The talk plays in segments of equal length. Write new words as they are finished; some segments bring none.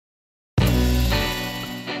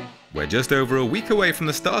We're just over a week away from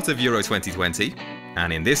the start of Euro 2020,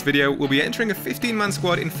 and in this video we'll be entering a 15-man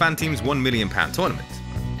squad in FanTeam's £1 million tournament.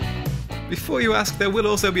 Before you ask, there will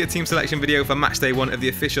also be a team selection video for Matchday 1 of the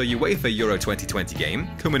official UEFA Euro 2020 game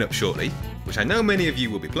coming up shortly, which I know many of you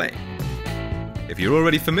will be playing. If you're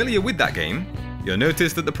already familiar with that game, you'll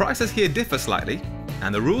notice that the prices here differ slightly,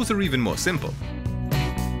 and the rules are even more simple.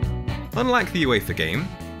 Unlike the UEFA game,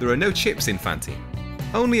 there are no chips in FanTeam,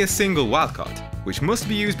 only a single wildcard, which must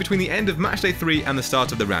be used between the end of Matchday 3 and the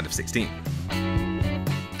start of the round of 16.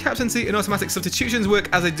 Captaincy and automatic substitutions work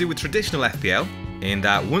as they do with traditional FPL, in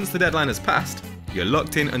that once the deadline has passed, you're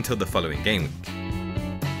locked in until the following game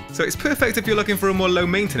week. So it's perfect if you're looking for a more low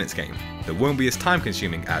maintenance game that won't be as time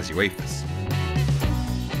consuming as UEFA's.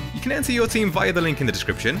 You can enter your team via the link in the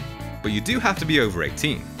description, but you do have to be over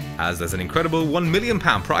 18, as there's an incredible £1 million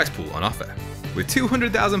prize pool on offer, with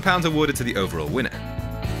 £200,000 awarded to the overall winner.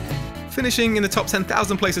 Finishing in the top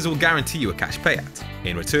 10,000 places will guarantee you a cash payout,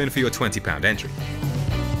 in return for your £20 entry.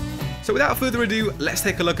 So without further ado, let's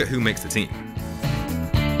take a look at who makes the team.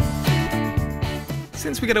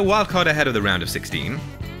 Since we get a wildcard ahead of the round of 16,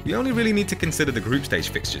 we only really need to consider the group stage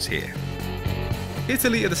fixtures here.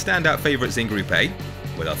 Italy are the standout favourites in Group A,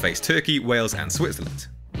 where they'll face Turkey, Wales and Switzerland,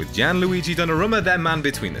 with Gianluigi Donnarumma their man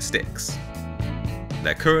between the sticks.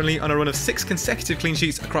 They're currently on a run of 6 consecutive clean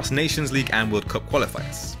sheets across Nations League and World Cup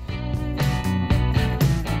qualifiers.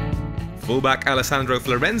 Fullback Alessandro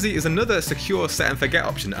Florenzi is another secure set-and-forget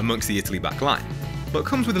option amongst the Italy back line, but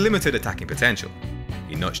comes with limited attacking potential.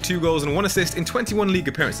 He notched 2 goals and 1 assist in 21 league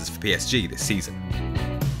appearances for PSG this season.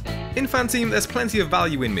 In FanTeam, there's plenty of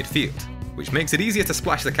value in midfield, which makes it easier to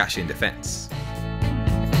splash the cash in defence.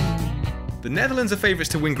 The Netherlands are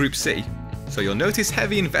favourites to win Group C, so you'll notice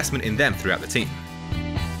heavy investment in them throughout the team.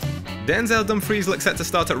 Denzel Dumfries looks set to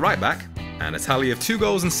start at right back, and a tally of 2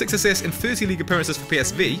 goals and 6 assists in 30 league appearances for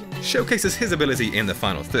PSV showcases his ability in the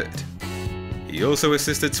final third. He also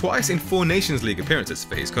assisted twice in 4 Nations League appearances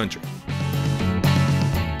for his country.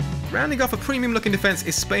 Rounding off a premium-looking defence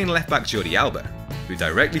is Spain left-back Jordi Alba, who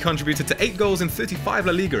directly contributed to 8 goals in 35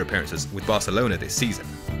 La Liga appearances with Barcelona this season.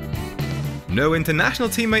 No international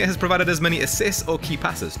teammate has provided as many assists or key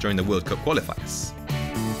passes during the World Cup qualifiers.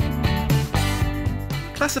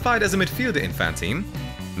 Classified as a midfielder in FanTeam,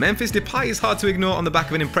 Memphis Depay is hard to ignore on the back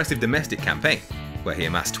of an impressive domestic campaign, where he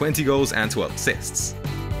amassed 20 goals and 12 assists.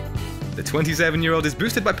 The 27-year-old is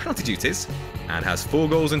boosted by penalty duties, and has 4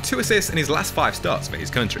 goals and 2 assists in his last 5 starts for his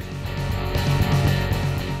country.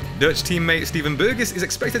 Dutch teammate Steven Berghuis is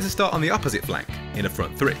expected to start on the opposite flank, in a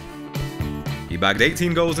front 3. He bagged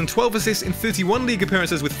 18 goals and 12 assists in 31 league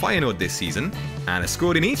appearances with Feyenoord this season, and has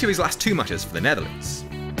scored in each of his last 2 matches for the Netherlands.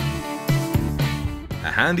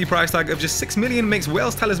 A handy price tag of just 6 million makes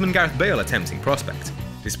Wales talisman Gareth Bale a tempting prospect,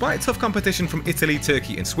 despite tough competition from Italy,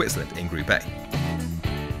 Turkey and Switzerland in Group A.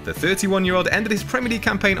 The 31-year-old ended his Premier League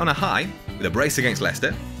campaign on a high, with a brace against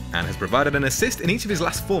Leicester, and has provided an assist in each of his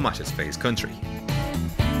last 4 matches for his country.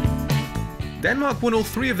 Denmark won all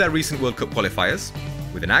 3 of their recent World Cup qualifiers,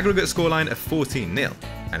 with an aggregate scoreline of 14-0,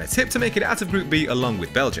 and a tip to make it out of Group B along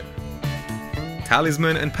with Belgium.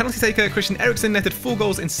 Talisman and penalty taker Christian Eriksen netted 4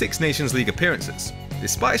 goals in 6 Nations League appearances,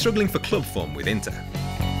 despite struggling for club form with Inter.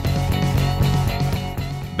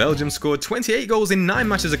 Belgium scored 28 goals in 9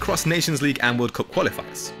 matches across Nations League and World Cup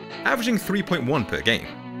qualifiers, averaging 3.1 per game.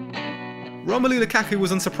 Romelu Lukaku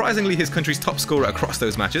was unsurprisingly his country's top scorer across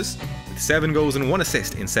those matches, with 7 goals and 1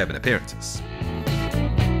 assist in 7 appearances.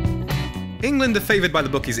 England are favoured by the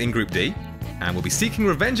bookies in Group D, and will be seeking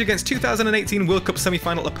revenge against 2018 World Cup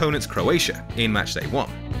semi-final opponents Croatia in Matchday 1.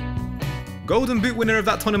 Golden Boot winner of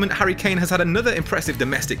that tournament Harry Kane has had another impressive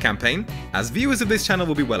domestic campaign, as viewers of this channel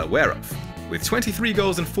will be well aware of, with 23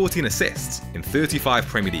 goals and 14 assists in 35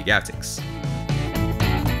 Premier League outings.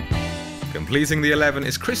 Completing the 11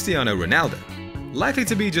 is Cristiano Ronaldo, likely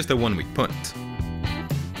to be just a 1-week punt.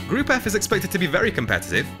 Group F is expected to be very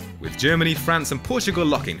competitive, with Germany, France and Portugal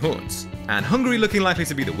locking horns, and Hungary looking likely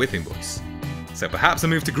to be the whipping boys. So perhaps a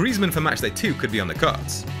move to Griezmann for Matchday 2 could be on the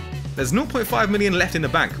cards. There's 0.5 million left in the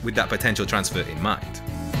bank with that potential transfer in mind.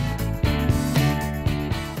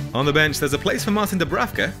 On the bench there's a place for Martin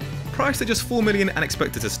Dubravka, priced at just 4 million and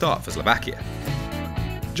expected to start for Slovakia.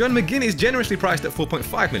 John McGinn is generously priced at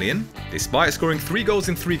 4.5 million, despite scoring 3 goals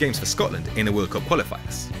in 3 games for Scotland in the World Cup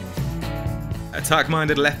qualifiers.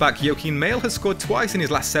 Attack-minded left-back Joachim Mail has scored twice in his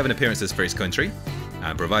last 7 appearances for his country,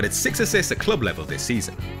 and provided 6 assists at club level this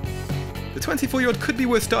season. The 24-year-old could be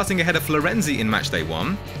worth starting ahead of Florenzi in Matchday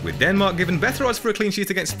 1, with Denmark given better odds for a clean sheet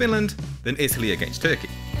against Finland than Italy against Turkey.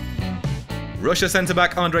 Russia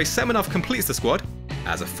centre-back Andrei Semenov completes the squad,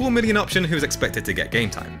 as a 4 million option who is expected to get game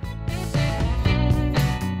time.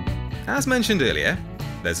 As mentioned earlier,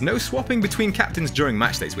 there's no swapping between captains during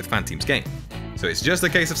matchdays with FanTeam's game, so it's just a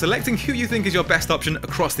case of selecting who you think is your best option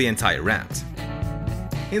across the entire round.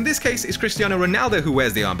 In this case, it's Cristiano Ronaldo who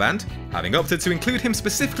wears the armband, having opted to include him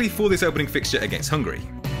specifically for this opening fixture against Hungary.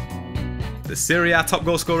 The Serie A top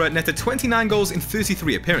goal scorer netted 29 goals in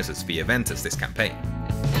 33 appearances for Juventus this campaign.